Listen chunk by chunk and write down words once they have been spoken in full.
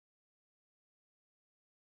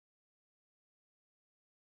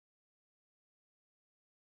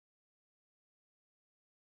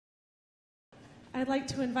I'd like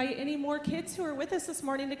to invite any more kids who are with us this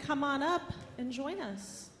morning to come on up and join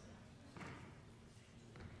us.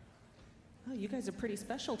 Oh, you guys are pretty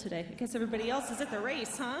special today. I guess everybody else is at the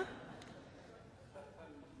race, huh?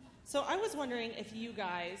 So I was wondering if you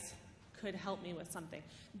guys could help me with something.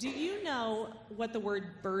 Do you know what the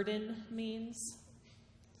word burden means?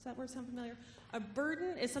 Does that word sound familiar? A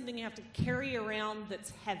burden is something you have to carry around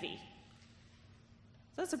that's heavy.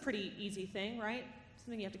 So that's a pretty easy thing, right?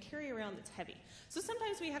 Something you have to carry around that's heavy. So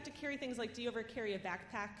sometimes we have to carry things like, do you ever carry a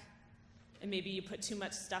backpack and maybe you put too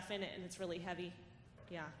much stuff in it and it's really heavy?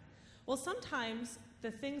 Yeah. Well, sometimes the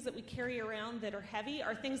things that we carry around that are heavy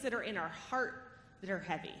are things that are in our heart that are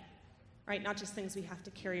heavy, right? Not just things we have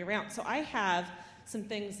to carry around. So I have some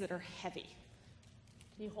things that are heavy.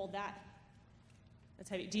 Can you hold that? That's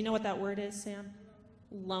heavy. Do you know what that word is, Sam?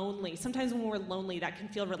 Lonely. Sometimes when we're lonely, that can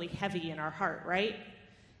feel really heavy in our heart, right?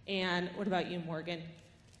 And what about you, Morgan?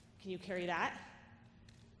 Can you carry that?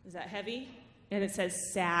 Is that heavy? And it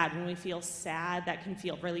says sad. When we feel sad, that can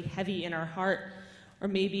feel really heavy in our heart. Or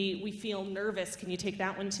maybe we feel nervous. Can you take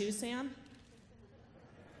that one too, Sam?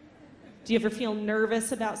 Do you ever feel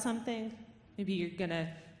nervous about something? Maybe you're going to,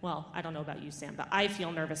 well, I don't know about you, Sam, but I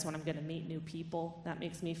feel nervous when I'm going to meet new people. That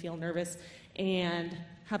makes me feel nervous. And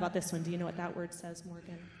how about this one? Do you know what that word says,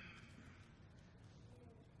 Morgan?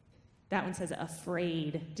 That one says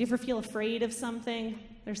afraid. Do you ever feel afraid of something?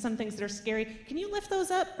 There's some things that are scary. Can you lift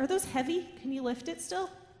those up? Are those heavy? Can you lift it still?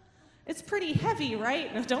 It's pretty heavy,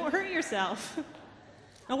 right? No, don't hurt yourself.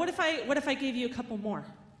 Now, what if I gave you a couple more?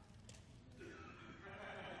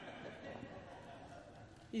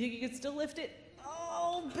 You think you could still lift it?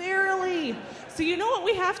 Oh, barely. So you know what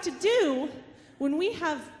we have to do when we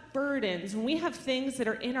have burdens, when we have things that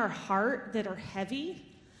are in our heart that are heavy?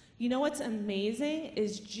 You know what's amazing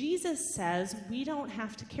is Jesus says we don't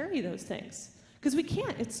have to carry those things because we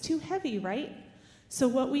can't. It's too heavy, right? So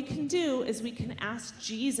what we can do is we can ask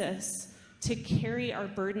Jesus to carry our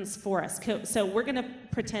burdens for us. So we're going to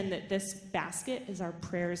pretend that this basket is our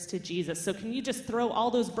prayers to Jesus. So can you just throw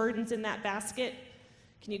all those burdens in that basket?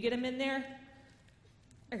 Can you get them in there?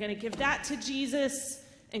 We're going to give that to Jesus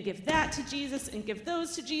and give that to Jesus and give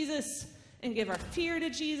those to Jesus and give our fear to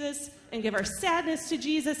Jesus and give our sadness to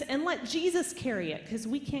Jesus and let Jesus carry it, because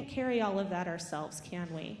we can't carry all of that ourselves, can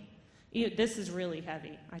we? This is really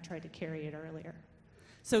heavy. I tried to carry it earlier.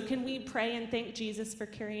 So can we pray and thank Jesus for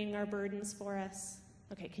carrying our burdens for us?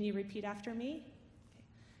 Okay, can you repeat after me? Okay.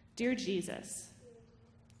 Dear Jesus,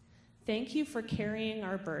 thank you for carrying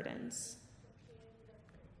our burdens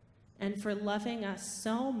and for loving us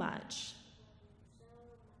so much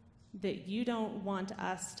that you don't want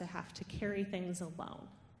us to have to carry things alone.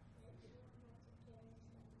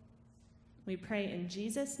 We pray in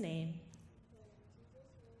Jesus' name.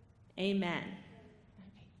 Amen.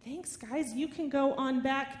 Okay, thanks, guys. You can go on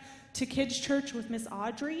back to Kids Church with Miss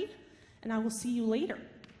Audrey, and I will see you later.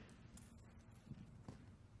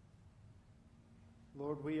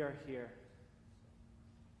 Lord, we are here,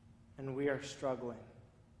 and we are struggling.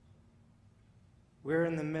 We're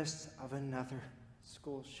in the midst of another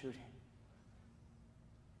school shooting.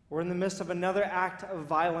 We're in the midst of another act of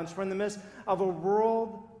violence. We're in the midst of a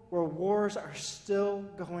world where wars are still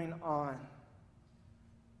going on.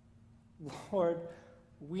 Lord,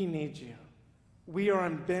 we need you. We are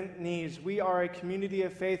on bent knees. We are a community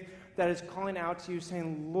of faith that is calling out to you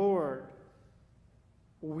saying, Lord,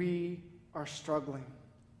 we are struggling.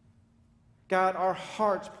 God, our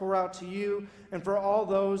hearts pour out to you and for all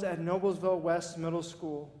those at Noblesville West Middle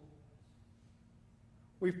School.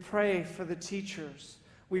 We pray for the teachers.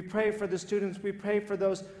 We pray for the students. We pray for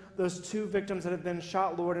those two victims that have been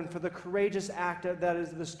shot, Lord, and for the courageous act that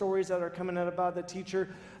is the stories that are coming out about the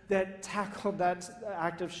teacher that tackled that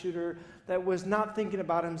active shooter that was not thinking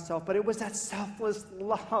about himself, but it was that selfless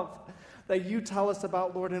love that you tell us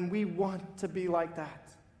about, Lord, and we want to be like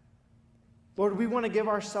that. Lord, we want to give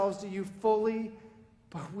ourselves to you fully,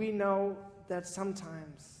 but we know that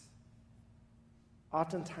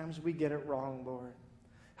oftentimes we get it wrong, Lord.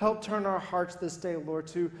 Help turn our hearts this day, Lord,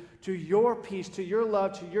 to your peace, to your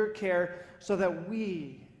love, to your care, so that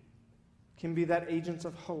we can be that agents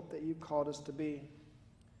of hope that you called us to be.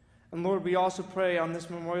 And Lord, we also pray on this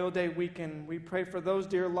Memorial Day weekend, we pray for those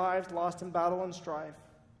dear lives lost in battle and strife.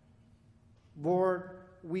 Lord,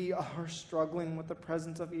 we are struggling with the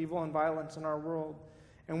presence of evil and violence in our world,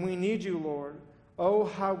 and we need you, Lord. Oh,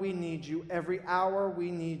 how we need you. Every hour we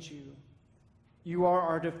need you. You are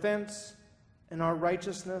our defense and our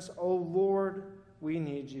righteousness. Oh, Lord, we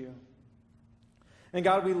need you. And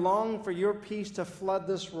God, we long for your peace to flood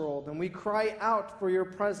this world, and we cry out for your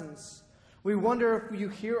presence. We wonder if you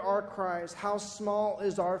hear our cries. How small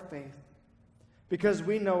is our faith? Because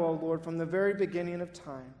we know, O Lord, from the very beginning of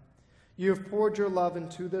time, you have poured your love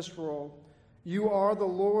into this world. You are the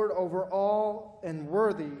Lord over all and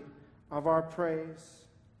worthy of our praise.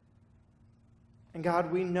 And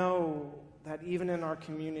God, we know that even in our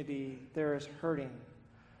community, there is hurting.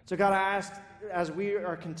 So God, I ask, as we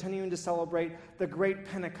are continuing to celebrate the great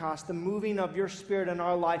Pentecost, the moving of your Spirit in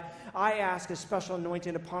our life, I ask a special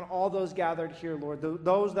anointing upon all those gathered here, Lord,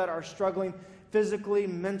 those that are struggling physically,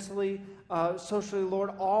 mentally, socially,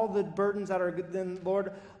 Lord, all the burdens that are then,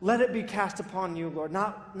 Lord, let it be cast upon you, Lord.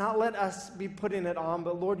 Not let us be putting it on,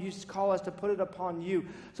 but Lord, you call us to put it upon you.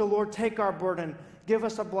 So Lord, take our burden, give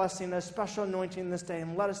us a blessing, a special anointing this day,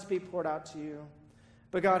 and let us be poured out to you.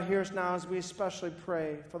 But God, hear us now as we especially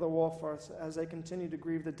pray for the Wolforths as they continue to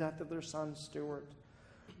grieve the death of their son, Stuart.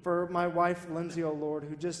 For my wife, Lindsay, O Lord,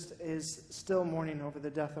 who just is still mourning over the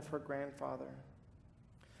death of her grandfather.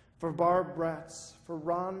 For Barb Bretz, for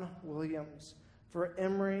Ron Williams, for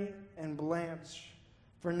Emery and Blanche,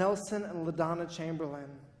 for Nelson and LaDonna Chamberlain,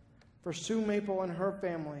 for Sue Maple and her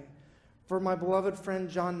family, for my beloved friend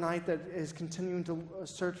John Knight that is continuing to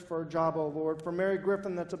search for a job, O Lord, for Mary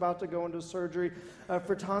Griffin that's about to go into surgery,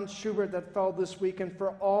 for Tom Schubert that fell this week, and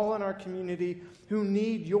for all in our community who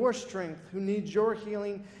need your strength, who need your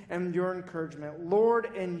healing and your encouragement.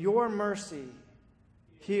 Lord, in your mercy,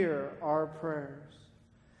 hear our prayers.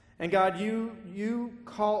 And God, you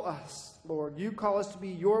call us, Lord, you call us to be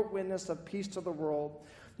your witness of peace to the world.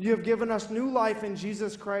 You have given us new life in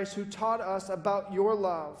Jesus Christ, who taught us about your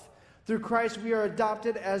love. Through Christ, we are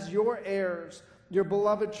adopted as your heirs, your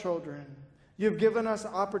beloved children. You have given us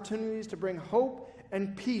opportunities to bring hope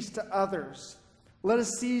and peace to others. Let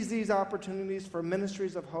us seize these opportunities for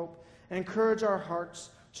ministries of hope, encourage our hearts,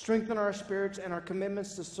 strengthen our spirits and our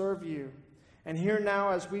commitments to serve you. And here now,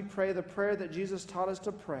 as we pray the prayer that Jesus taught us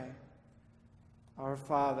to pray, Our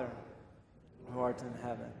Father, who art in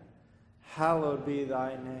heaven, hallowed be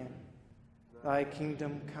thy name. Thy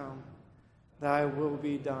kingdom come, thy will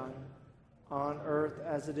be done, on earth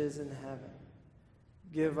as it is in heaven.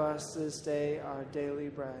 Give us this day our daily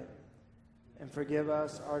bread, and forgive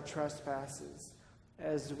us our trespasses,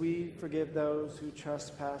 as we forgive those who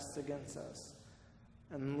trespass against us.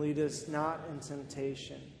 And lead us not in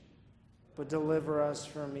temptation, but deliver us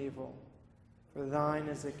from evil. For thine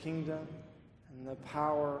is the kingdom, and the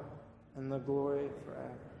power, and the glory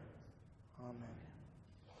forever. Amen.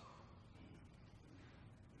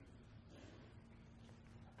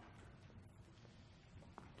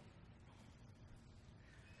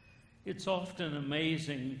 It's often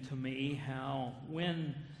amazing to me how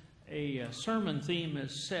when a sermon theme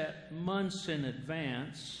is set months in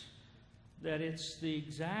advance, that it's the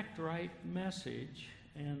exact right message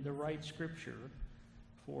and the right scripture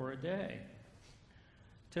for a day.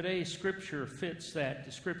 Today's scripture fits that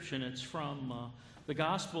description. It's from the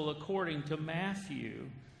Gospel according to Matthew.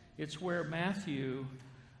 It's where Matthew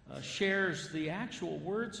shares the actual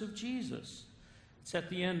words of Jesus. It's at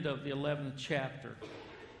the end of the 11th chapter.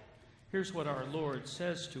 Here's what our Lord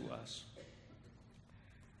says to us.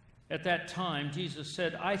 At that time, Jesus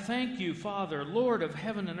said, I thank you, Father, Lord of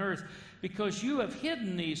heaven and earth, because you have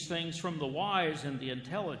hidden these things from the wise and the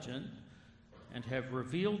intelligent and have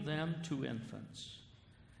revealed them to infants.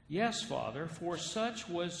 Yes, Father, for such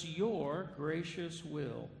was your gracious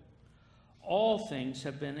will. All things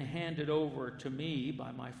have been handed over to me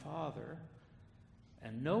by my Father,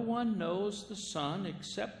 and no one knows the Son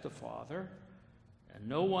except the Father, and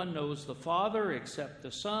no one knows the Father except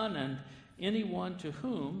the Son, and anyone to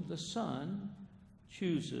whom the Son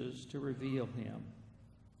chooses to reveal him.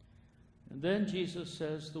 And then Jesus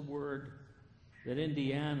says the word that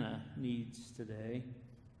Indiana needs today.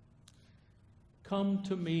 Come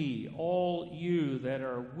to me, all you that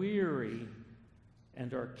are weary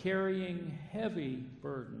and are carrying heavy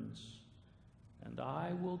burdens, and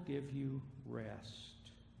I will give you rest.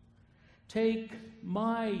 Take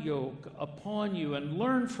my yoke upon you and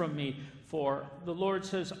learn from me, for the Lord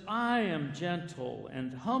says, I am gentle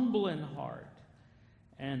and humble in heart,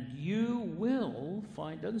 and you will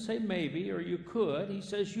find, doesn't say maybe or you could, he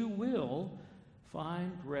says you will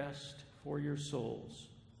find rest for your souls.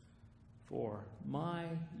 For my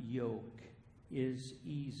yoke is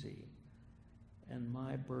easy and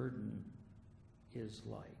my burden is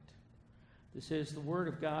light. This is the word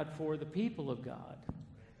of God for the people of God.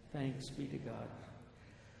 Thanks be to God.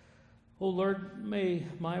 Oh Lord, may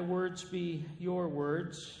my words be your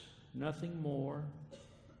words, nothing more,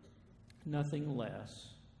 nothing less,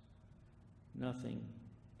 nothing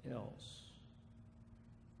else.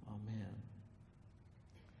 Amen.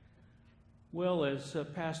 Well, as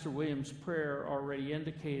Pastor Williams' prayer already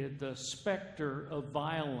indicated, the specter of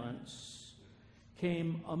violence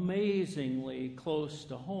came amazingly close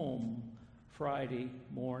to home Friday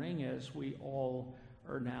morning, as we all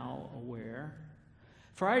are now aware.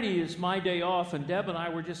 Friday is my day off, and Deb and I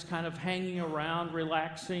were just kind of hanging around,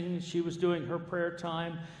 relaxing. She was doing her prayer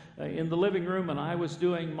time in the living room, and I was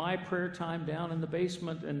doing my prayer time down in the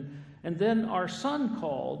basement. And then our son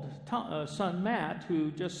called, son Matt,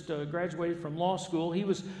 who just graduated from law school. He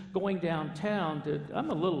was going downtown to,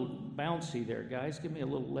 I'm a little bouncy there, guys. Give me a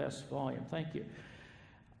little less volume. Thank you.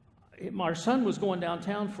 Our son was going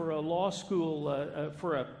downtown for a law school,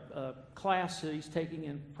 for a class that he's taking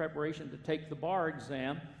in preparation to take the bar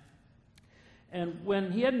exam. And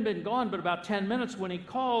when he hadn't been gone but about 10 minutes, when he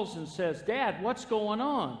calls and says, "Dad, what's going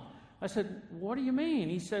on?" I said, "What do you mean?"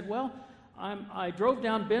 He said, "Well, I drove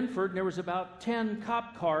down Benford, and there was about 10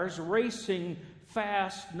 cop cars racing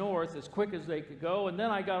fast north as quick as they could go, and then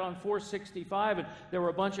I got on 465, and there were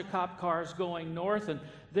a bunch of cop cars going north, and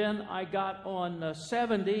then I got on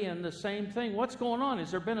 70, and the same thing. What's going on?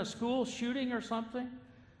 Has there been a school shooting or something?"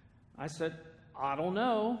 I said, "I don't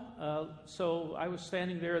know." So I was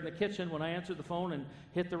standing there in the kitchen when I answered the phone and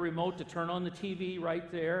hit the remote to turn on the TV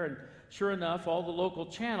right there, and sure enough, all the local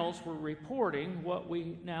channels were reporting what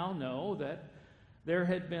we now know, that there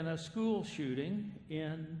had been a school shooting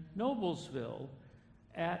in Noblesville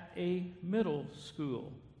at a middle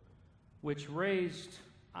school, which raised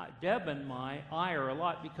Deb and my ire a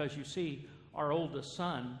lot, because you see, our oldest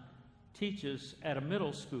son teaches at a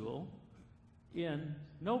middle school in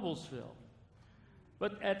Noblesville.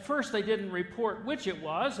 But at first they didn't report which it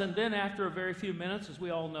was, and then after a very few minutes, as we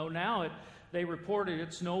all know now, they reported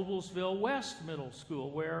it's Noblesville West Middle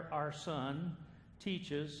School, where our son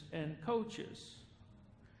teaches and coaches.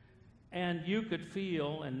 And you could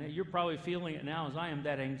feel, and you're probably feeling it now as I am,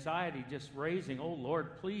 that anxiety just raising. Oh,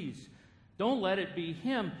 Lord, please, don't let it be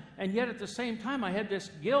him. And yet at the same time, I had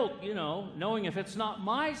this guilt, knowing if it's not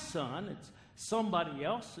my son, it's somebody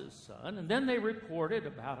else's son. And then they reported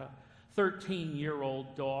about a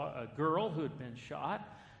 13-year-old girl who had been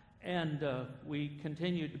shot. And we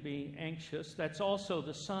continued to be anxious. That's also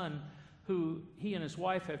the son who he and his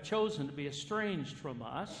wife have chosen to be estranged from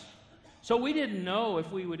us. So we didn't know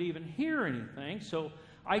if we would even hear anything. So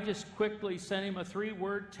I just quickly sent him a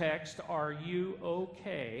 3-word text, "Are you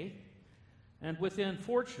okay?" And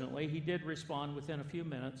fortunately, he did respond within a few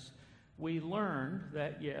minutes. We learned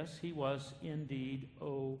that, yes, he was indeed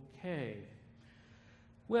okay.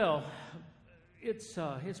 Well, it's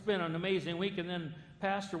been an amazing week. And then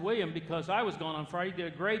Pastor William, because I was gone on Friday,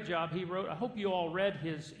 did a great job. He wrote, I hope you all read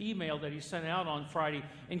his email that he sent out on Friday,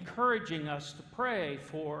 encouraging us to pray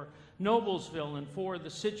for Noblesville and for the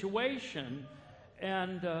situation.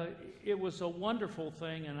 And it was a wonderful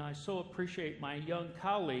thing, and I so appreciate my young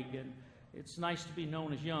colleague. And it's nice to be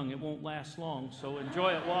known as young. It won't last long, so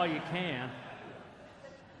enjoy it while you can.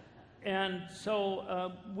 And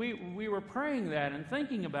so we were praying that and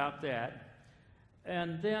thinking about that.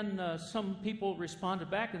 And then some people responded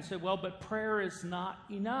back and said, "Well, but prayer is not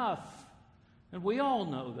enough." And we all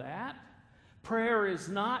know that. Prayer is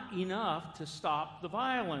not enough to stop the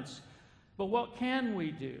violence. But what can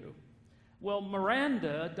we do? Well,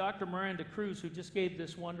 Dr. Miranda Cruz, who just gave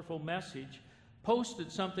this wonderful message,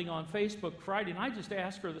 posted something on Facebook Friday, and I just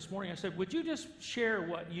asked her this morning, I said, "Would you just share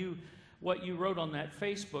what you wrote on that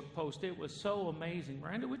Facebook post? It was so amazing.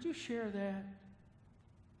 Miranda, would you share that?"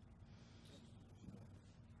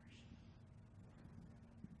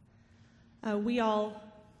 We all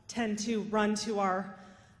tend to run to our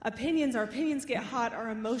opinions. Our opinions get hot, our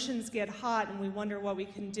emotions get hot, and we wonder what we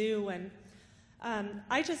can do. And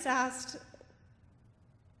I just asked,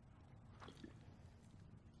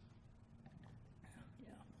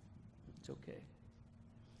 It's okay.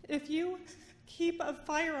 if you keep a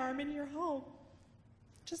firearm in your home,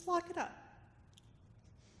 just lock it up.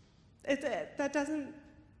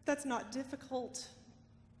 That's not difficult.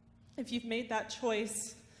 If you've made that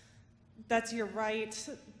choice, that's your right.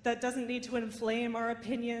 That doesn't need to inflame our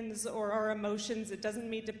opinions or our emotions. It doesn't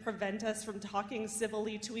need to prevent us from talking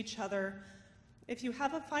civilly to each other. If you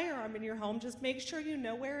have a firearm in your home, just make sure you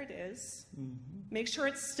know where it is. Mm-hmm. Make sure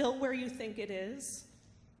it's still where you think it is.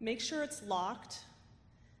 Make sure it's locked.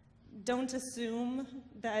 Don't assume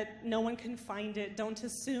that no one can find it. Don't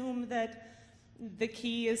assume that the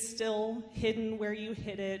key is still hidden where you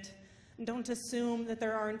hid it. Don't assume that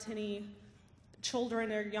there aren't any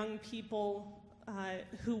children or young people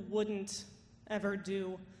who wouldn't ever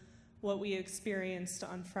do what we experienced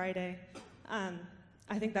on Friday.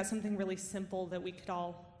 I think that's something really simple that we could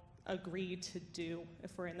all agree to do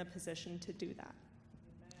if we're in the position to do that.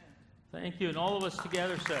 Thank you, and all of us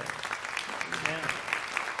together say, amen.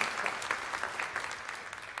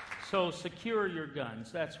 So secure your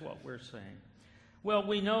guns. That's what we're saying. Well,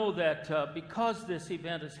 we know that because this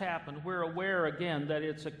event has happened, we're aware again that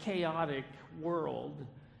it's a chaotic world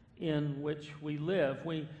in which we live.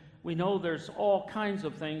 We know there's all kinds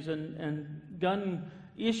of things, and gun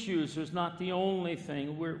issues is not the only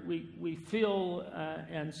thing. We feel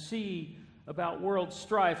and see about world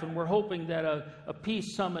strife, and we're hoping that a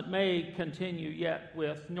peace summit may continue yet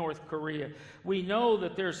with North Korea. We know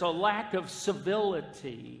that there's a lack of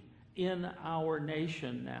civility in our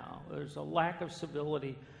nation now. There's a lack of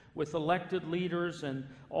civility with elected leaders and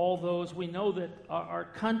all those. We know that our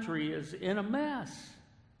country is in a mess.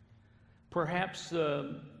 Perhaps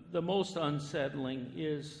the most unsettling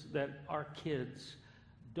is that our kids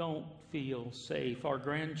don't feel safe. Our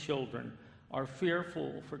grandchildren are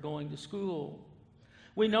fearful for going to school.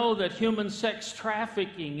 We know that human sex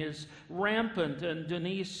trafficking is rampant, and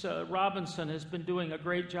Denise Robinson has been doing a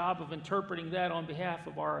great job of interpreting that on behalf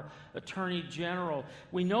of our Attorney General.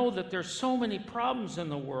 We know that there's so many problems in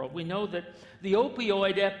the world. We know that the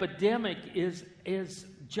opioid epidemic is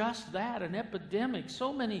just that, an epidemic.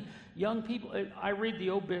 So many young people, I read the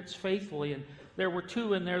obits faithfully, and there were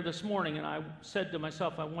 2 in there this morning, and I said to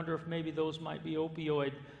myself, I wonder if maybe those might be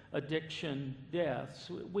opioid addiction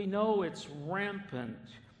deaths. We know it's rampant.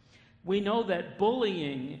 We know that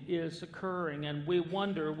bullying is occurring, and we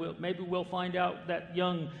wonder, maybe we'll find out that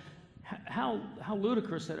how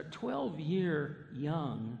ludicrous that a 12-year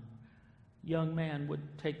young man would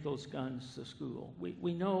take those guns to school.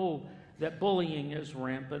 We know that bullying is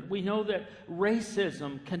rampant. We know that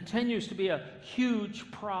racism continues to be a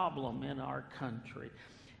huge problem in our country.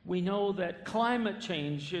 We know that climate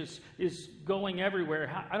change is going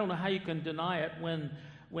everywhere. I don't know how you can deny it when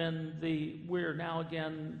we're now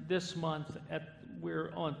again this month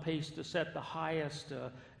we're on pace to set the highest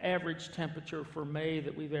average temperature for May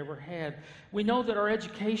that we've ever had. We know that our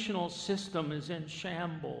educational system is in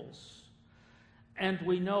shambles. And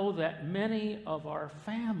we know that many of our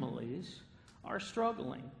families are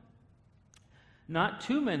struggling. Not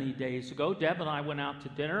too many days ago, Deb and I went out to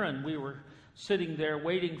dinner, and we were sitting there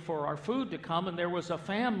waiting for our food to come, and there was a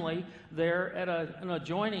family there at an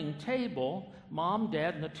adjoining table, mom,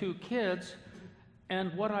 dad, and the 2 kids,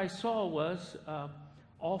 and what I saw was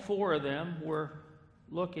all 4 of them were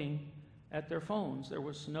looking at their phones. There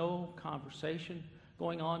was no conversation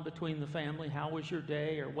going on between the family. How was your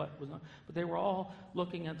day, or what was on? But they were all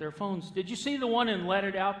looking at their phones. Did you see the one in Let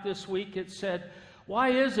It Out this week? It said, why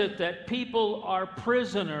is it that people are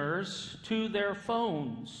prisoners to their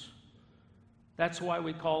phones? That's why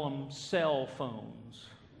we call them cell phones.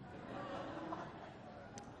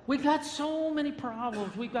 We've got so many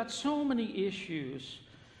problems. We've got so many issues.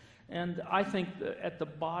 And I think at the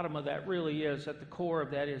bottom of that really is, at the core of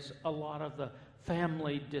that is a lot of the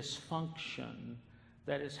family dysfunction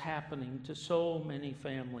that is happening to so many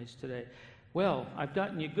families today. Well, I've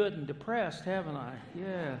gotten you good and depressed, haven't I?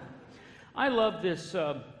 Yeah. I love this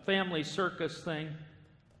family circus thing.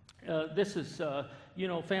 This is...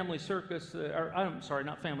 Family Circus, I'm sorry,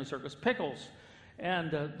 not Family Circus, Pickles.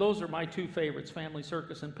 And those are my 2 favorites, Family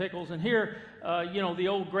Circus and Pickles. And here, the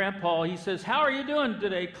old grandpa, he says, how are you doing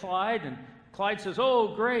today, Clyde? And Clyde says,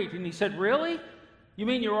 oh, great. And he said, really? You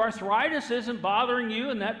mean your arthritis isn't bothering you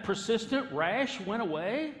and that persistent rash went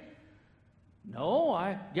away? No,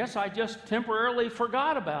 I guess I just temporarily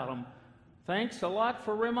forgot about them. Thanks a lot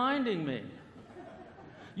for reminding me.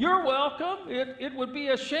 You're welcome. It would be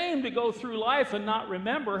a shame to go through life and not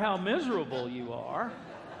remember how miserable you are.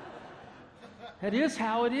 That is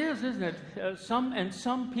how it is, isn't it?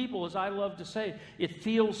 Some people, as I love to say, it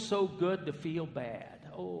feels so good to feel bad.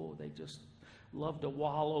 Oh, they just love to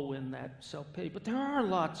wallow in that self-pity. But there are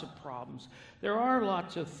lots of problems. There are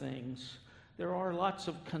lots of things. There are lots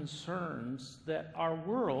of concerns that our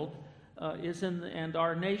world is in, and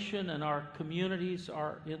our nation and our communities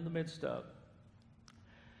are in the midst of.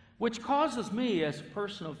 Which causes me, as a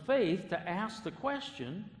person of faith, to ask the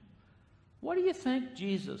question, what do you think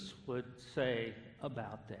Jesus would say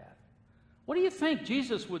about that? What do you think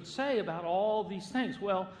Jesus would say about all these things?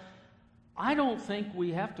 Well, I don't think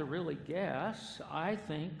we have to really guess. I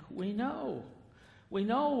think we know. We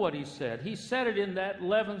know what he said. He said it in that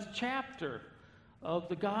 11th chapter of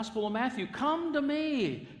the Gospel of Matthew. Come to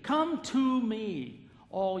me,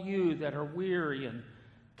 all you that are weary and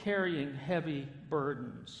carrying heavy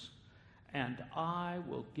burdens, and I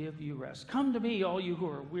will give you rest. Come to me, all you who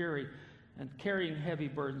are weary and carrying heavy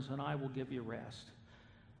burdens, and I will give you rest.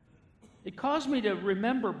 It caused me to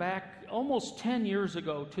remember back almost 10 years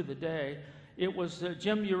ago to the day. It was,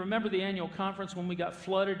 Jim, you remember the annual conference when we got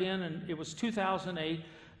flooded in, and it was 2008.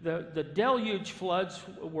 The deluge floods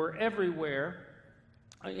were everywhere.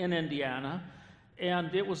 in Indiana.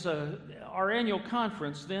 And it was our annual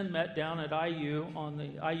conference then met down at IU on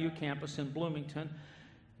the IU campus in Bloomington.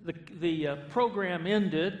 The program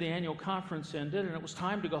ended, the annual conference ended, and it was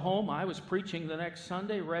time to go home. I was preaching the next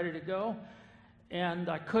Sunday, ready to go, and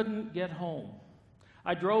I couldn't get home.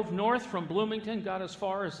 I drove north from Bloomington, got as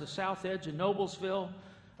far as the south edge of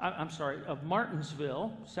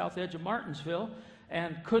Martinsville, south edge of Martinsville,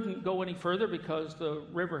 and couldn't go any further because the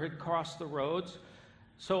river had crossed the roads.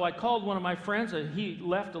 So I called one of my friends, and he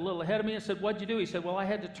left a little ahead of me and said, "What'd you do?" He said, "Well, I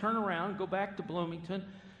had to turn around, go back to Bloomington,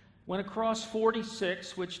 went across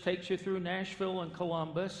 46, which takes you through Nashville and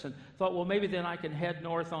Columbus, and thought, well, maybe then I can head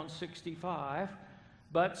north on 65.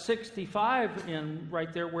 But 65,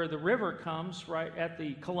 right there where the river comes, right at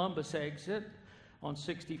the Columbus exit on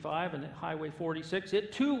 65 and Highway 46,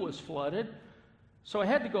 it too was flooded. So I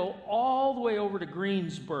had to go all the way over to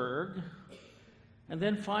Greensburg and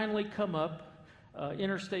then finally come up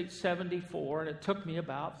Interstate 74, and it took me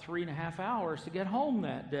about 3.5 hours to get home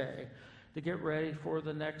that day to get ready for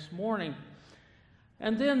the next morning.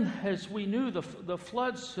 And then, as we knew, the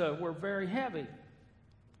floods were very heavy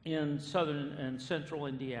in southern and central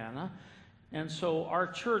Indiana. And so our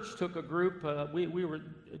church took a group,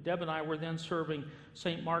 Deb and I were then serving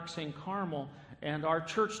St. Mark's in Carmel, and our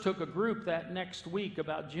church took a group that next week,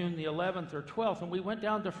 about June the 11th or 12th, and we went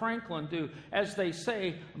down to Franklin to, as they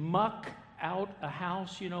say, muck out a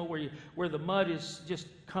house, you know, where the mud is just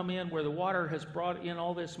come in, where the water has brought in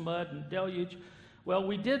all this mud and deluge. Well,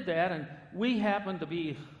 we did that, and we happened to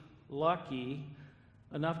be lucky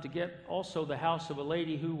enough to get also the house of a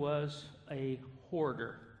lady who was a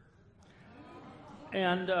hoarder.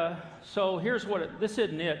 And so here's what this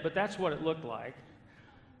isn't it, but that's what it looked like,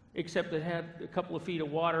 except it had a couple of feet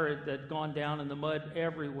of water that had gone down in the mud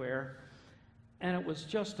everywhere, and it was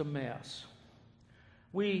just a mess.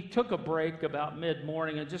 We took a break about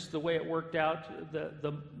mid-morning, and just the way it worked out,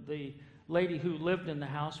 the lady who lived in the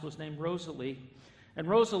house was named Rosalie. And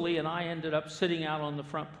Rosalie and I ended up sitting out on the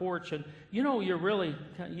front porch, and you know,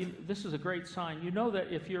 this is a great sign. You know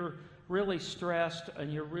that if you're really stressed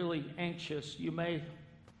and you're really anxious, you may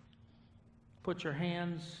put your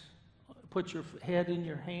head in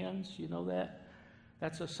your hands. You know that?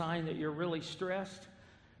 That's a sign that you're really stressed.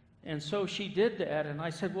 And so she did that, and I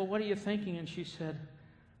said, "Well, what are you thinking?" And she said,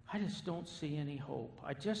 "I just don't see any hope.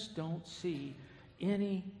 I just don't see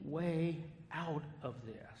any way out of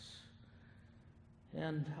this."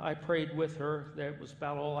 And I prayed with her. That was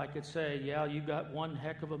about all I could say. "Yeah, you got one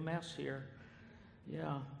heck of a mess here."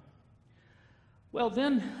 Yeah. Well,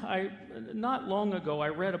 then, not long ago, I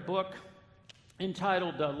read a book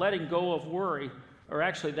entitled Letting Go of Worry, or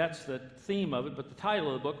actually that's the theme of it, but the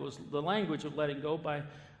title of the book was The Language of Letting Go by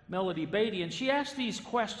Melody Beatty, and she asked these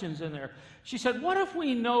questions in there. She said, what if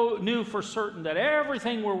we knew for certain that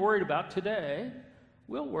everything we're worried about today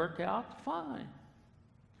will work out fine?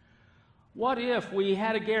 What if we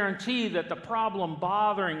had a guarantee that the problem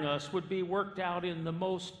bothering us would be worked out in the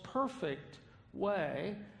most perfect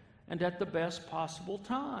way and at the best possible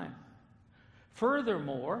time?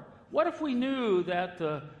 Furthermore, what if we knew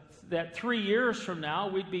that 3 years from now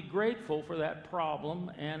we'd be grateful for that problem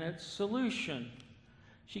and its solution?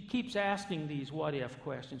 She keeps asking these what-if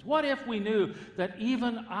questions. What if we knew that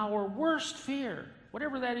even our worst fear,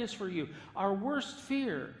 whatever that is for you, our worst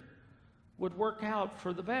fear would work out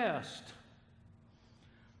for the best?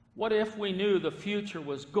 What if we knew the future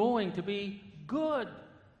was going to be good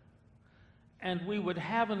and we would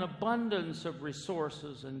have an abundance of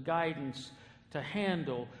resources and guidance to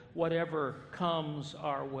handle whatever comes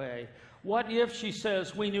our way? What if, she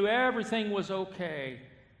says, we knew everything was okay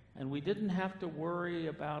and we didn't have to worry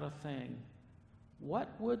about a thing? What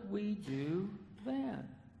would we do then?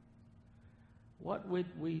 What would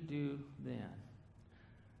we do then?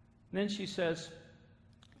 And then she says,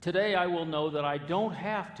 today I will know that I don't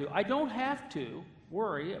have to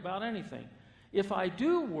worry about anything. If I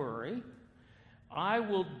do worry, I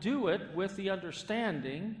will do it with the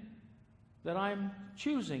understanding that I'm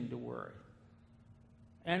choosing to worry.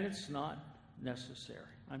 And it's not necessary.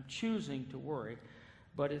 I'm choosing to worry,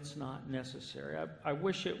 but it's not necessary. I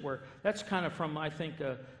wish it were. That's kind of from, I think,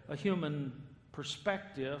 a human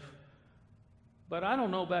perspective. But I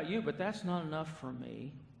don't know about you, but that's not enough for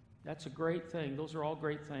me. That's a great thing. Those are all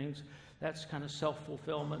great things. That's kind of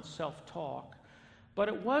self-fulfillment, self-talk. But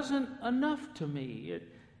it wasn't enough to me.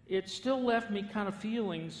 It still left me kind of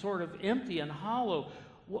feeling sort of empty and hollow.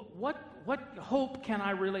 What hope can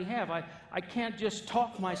I really have? I can't just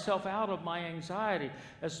talk myself out of my anxiety.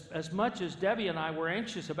 As much as Debbie and I were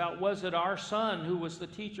anxious about, was it our son who was the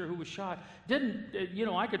teacher who was shot?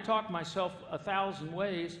 I could talk myself 1,000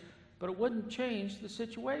 ways but it wouldn't change the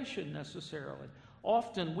situation necessarily.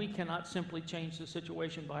 Often we cannot simply change the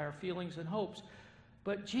situation by our feelings and hopes,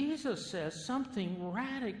 but Jesus says something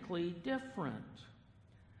radically different.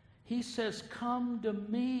 He says, "Come to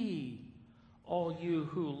me, all you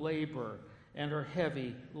who labor and are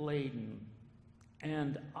heavy laden,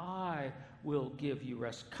 and I will give you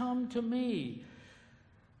rest." Come to me.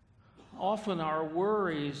 Often our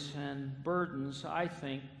worries and burdens, I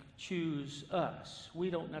think, choose us.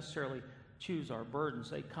 We don't necessarily choose our burdens.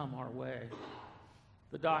 They come our way.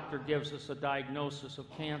 The doctor gives us a diagnosis of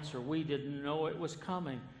cancer. We didn't know it was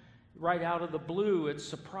coming. Right out of the blue, it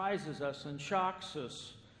surprises us and shocks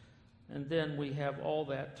us. And then we have all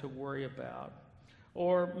that to worry about.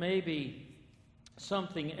 Or maybe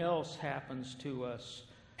something else happens to us.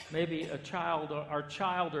 Maybe our child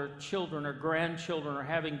or children or grandchildren are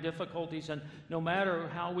having difficulties, and no matter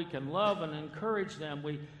how we can love and encourage them,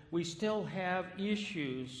 we still have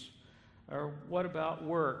issues. Or what about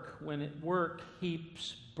work? When work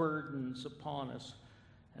heaps burdens upon us,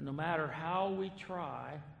 and no matter how we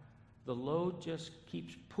try, the load just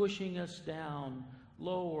keeps pushing us down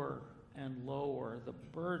lower and lower. The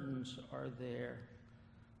burdens are there.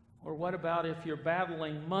 Or what about if you're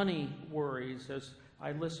battling money worries? As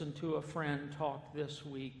I listened to a friend talk this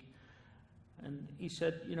week, and he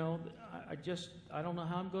said, I don't know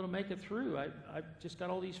how I'm going to make it through. I've just got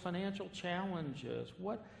all these financial challenges.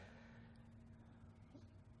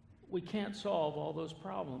 We can't solve all those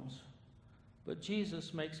problems. But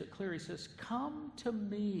Jesus makes it clear. He says, "Come to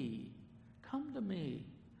me,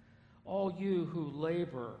 all you who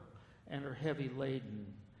labor and are heavy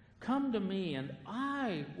laden. Come to me, and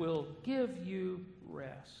I will give you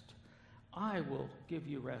rest. I will give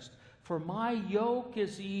you rest. For my yoke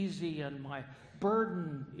is easy and my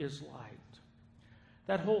burden is light."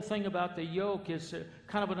 That whole thing about the yoke is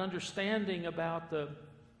kind of an understanding about the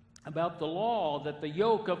law, that the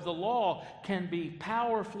yoke of the law can be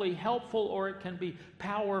powerfully helpful or it can be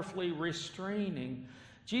powerfully restraining.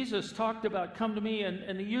 Jesus talked about "come to me,"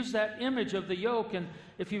 and he used that image of the yoke. And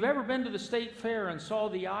if you've ever been to the state fair and saw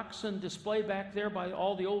the oxen display back there by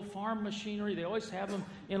all the old farm machinery, they always have them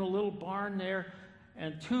in a little barn there,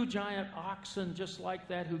 and two giant oxen just like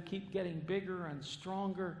that who keep getting bigger and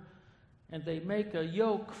stronger, and they make a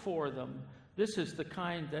yoke for them. This is the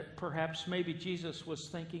kind that perhaps maybe Jesus was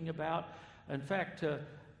thinking about. In fact,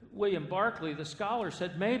 William Barclay, the scholar,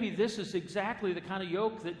 said maybe this is exactly the kind of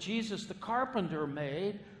yoke that Jesus the carpenter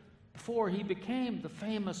made before he became the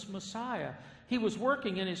famous Messiah. He was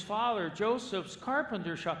working in his father Joseph's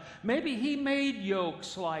carpenter shop. Maybe he made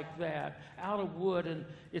yokes like that out of wood, and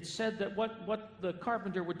it's said that what the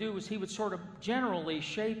carpenter would do is he would sort of generally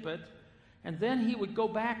shape it, and then he would go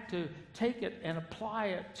back to take it and apply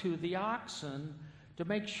it to the oxen to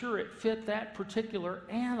make sure it fit that particular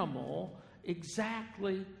animal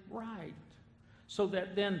exactly right. So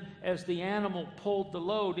that then as the animal pulled the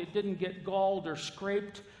load, it didn't get galled or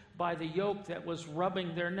scraped by the yoke that was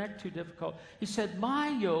rubbing their neck too difficult. He said, "My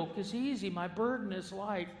yoke is easy, my burden is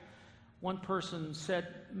light." One person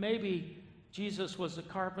said maybe Jesus was a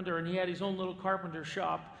carpenter and he had his own little carpenter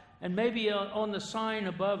shop, and maybe on the sign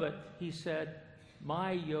above it, he said,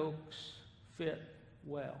 "My yokes fit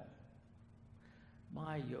well.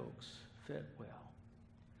 My yokes fit well."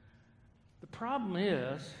 The problem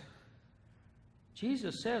is,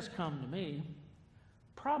 Jesus says, "Come to me."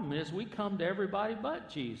 Problem is, we come to everybody but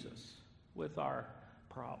Jesus with our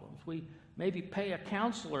problems. We maybe pay a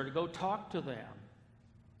counselor to go talk to them.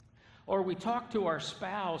 Or we talk to our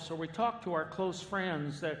spouse, or we talk to our close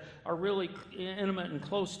friends that are really intimate and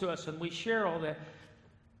close to us, and we share all that.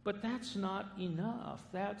 But that's not enough.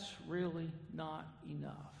 That's really not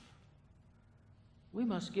enough. We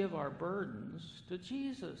must give our burdens to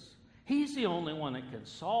Jesus. He's the only one that can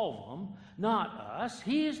solve them, not us.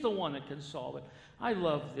 He's the one that can solve it. I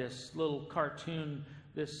love this little cartoon,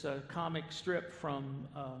 this comic strip from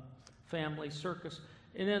Family Circus.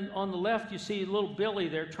 And then on the left, you see little Billy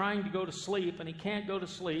there trying to go to sleep, and he can't go to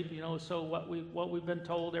sleep. So what we've been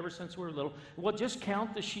told ever since we were little, well, just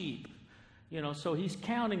count the sheep. So he's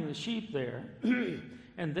counting the sheep there.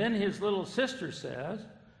 And then his little sister says,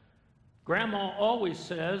 Grandma always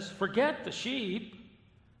says, "Forget the sheep.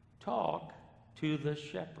 Talk to the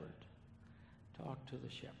shepherd." Talk to the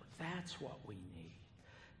shepherd. That's what we need.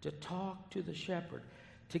 To talk to the shepherd.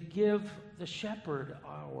 To give the shepherd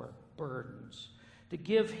our burdens. To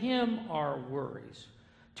give him our worries.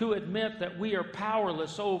 To admit that we are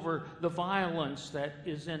powerless over the violence that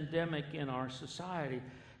is endemic in our society.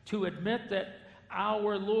 To admit that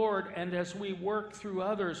our Lord, and as we work through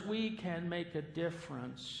others, we can make a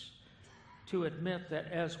difference. To admit that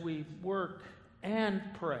as we work and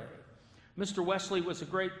pray, Mr. Wesley was a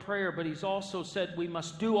great prayer, but he's also said we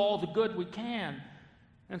must do all the good we can.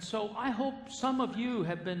 And so I hope some of you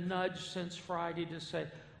have been nudged since Friday to say,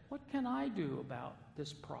 what can I do about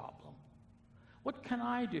this problem? What can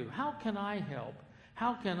I do? How can I help?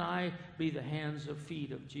 How can I be the hands and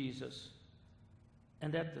feet of Jesus?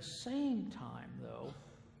 And at the same time, though,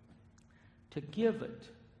 to give it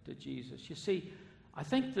to Jesus. You see, I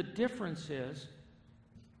think the difference is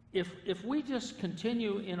if we just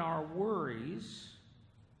continue in our worries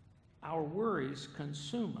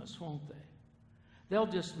consume us, won't they? They'll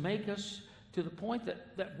just make us to the point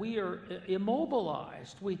that we are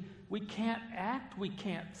immobilized. We can't act, we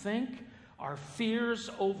can't think. Our fears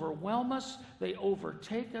overwhelm us. They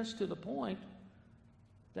overtake us to the point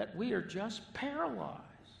that we are just paralyzed.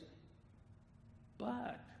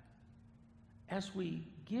 But as we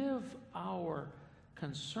give our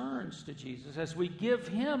concerns to Jesus, as we give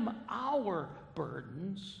him our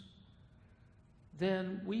burdens,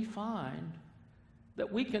 then we find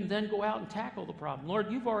that we can then go out and tackle the problem.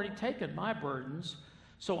 Lord, you've already taken my burdens,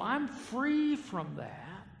 so I'm free from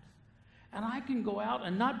that. And I can go out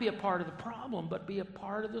and not be a part of the problem, but be a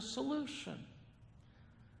part of the solution.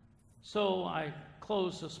 So I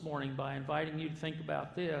close this morning by inviting you to think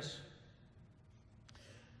about this.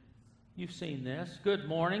 You've seen this. Good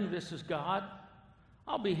morning, this is God.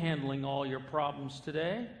 I'll be handling all your problems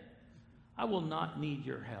today. I will not need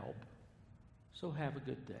your help. So have a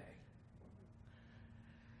good day.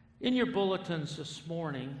 In your bulletins this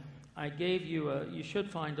morning, I gave you you should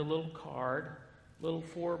find a little card, little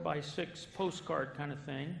 4x6 postcard kind of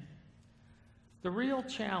thing. The real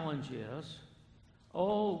challenge is,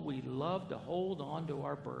 we love to hold on to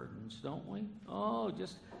our burdens, don't we?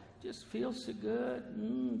 Just feels so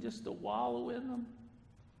good, just to wallow in them.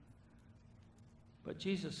 But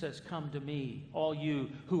Jesus says, come to me, all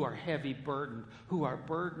you who are heavy burdened, who are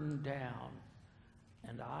burdened down,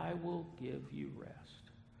 and I will give you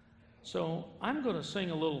rest. So I'm going to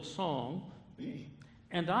sing a little song,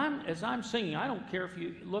 and as I'm singing, I don't care if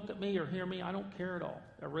you look at me or hear me, I don't care at all.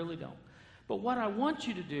 I really don't. But what I want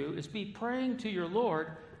you to do is be praying to your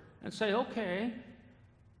Lord and say, okay,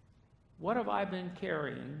 what have I been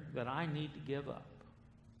carrying that I need to give up?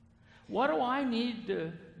 What do I need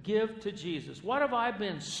to give to Jesus? What have I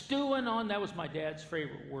been stewing on? That was my dad's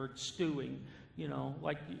favorite word, stewing. You know,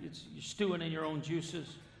 like you're stewing in your own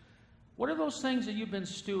juices. What are those things that you've been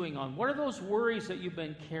stewing on? What are those worries that you've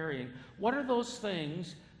been carrying? What are those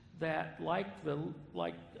things that, like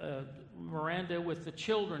Miranda with the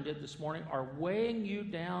children did this morning, are weighing you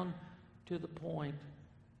down to the point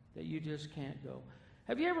that you just can't go?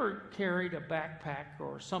 Have you ever carried a backpack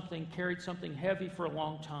or carried something heavy for a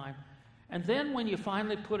long time, and then when you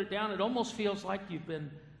finally put it down, it almost feels like you've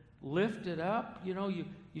been lifted up? You know, you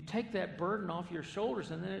take that burden off your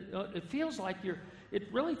shoulders, and then it feels like it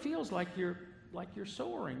really feels like you're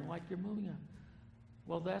soaring, like you're moving up.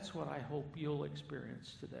 Well, that's what I hope you'll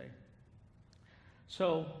experience today.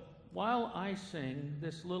 So while I sing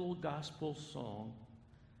this little gospel song,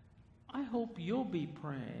 I hope you'll be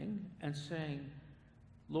praying and saying,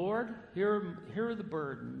 Lord, here are the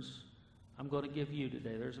burdens I'm going to give you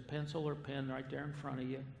today. There's a pencil or pen right there in front of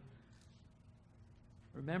you.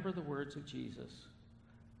 Remember the words of Jesus.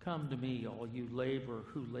 Come to me, all you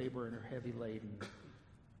who labor and are heavy laden,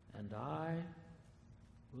 and I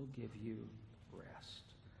will give you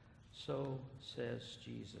rest. So says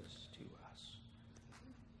Jesus to us.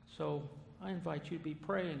 So I invite you to be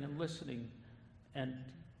praying and listening and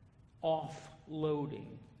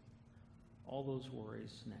offloading all those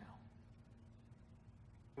worries now.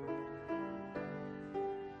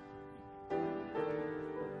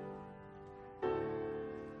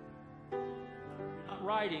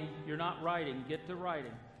 You're not writing, get to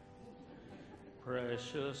writing.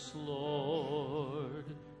 Precious Lord,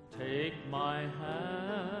 take my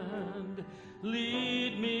hand,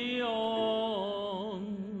 lead me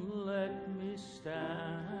on, let me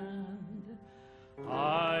stand.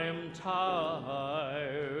 I'm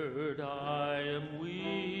tired, I am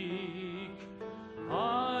weak,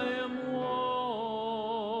 I am worn.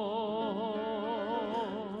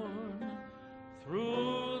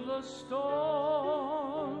 Through the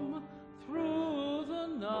storm, through the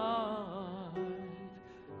night,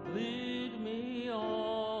 lead me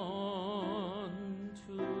on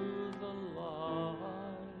to the light.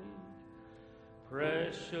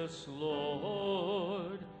 Precious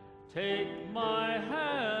Lord, take my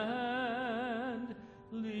hand,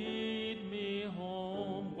 lead me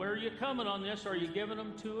home. Where are you coming on this? Are you giving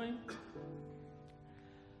them to him?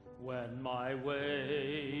 When my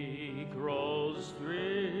way grows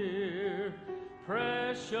drear,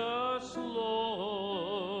 precious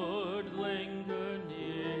Lord, lay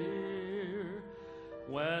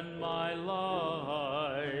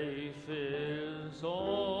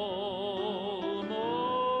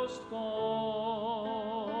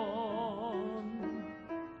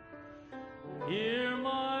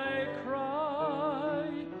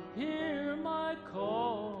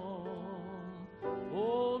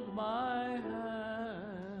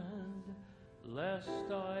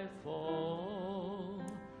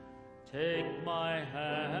Take my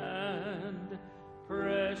hand,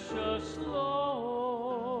 precious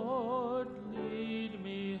Lord, lead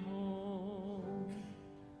me home.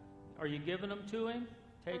 Are you giving them to him?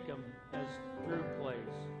 Take them as Drew plays.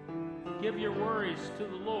 Give your worries to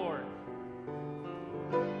the Lord.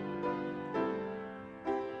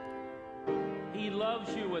 He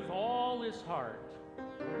loves you with all his heart,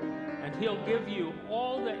 and he'll give you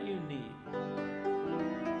all that you need.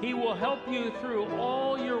 He will help you through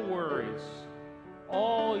all your worries,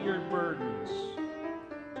 all your burdens.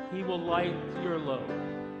 He will light your load.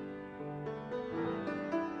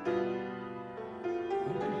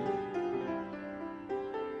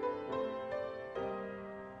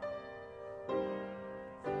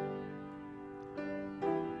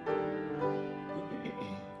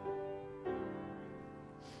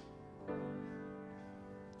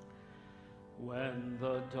 When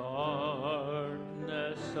the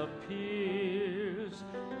darkness appears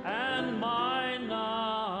and my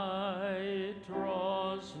night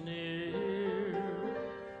draws near,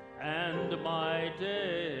 and my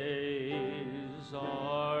days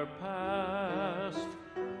are past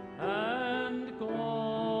and gone,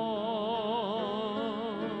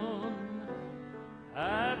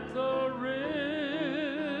 at the river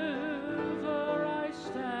I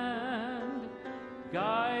stand,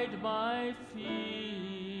 guide my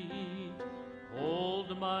feet,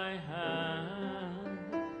 hold my hand,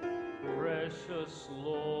 precious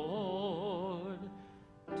Lord,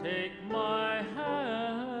 take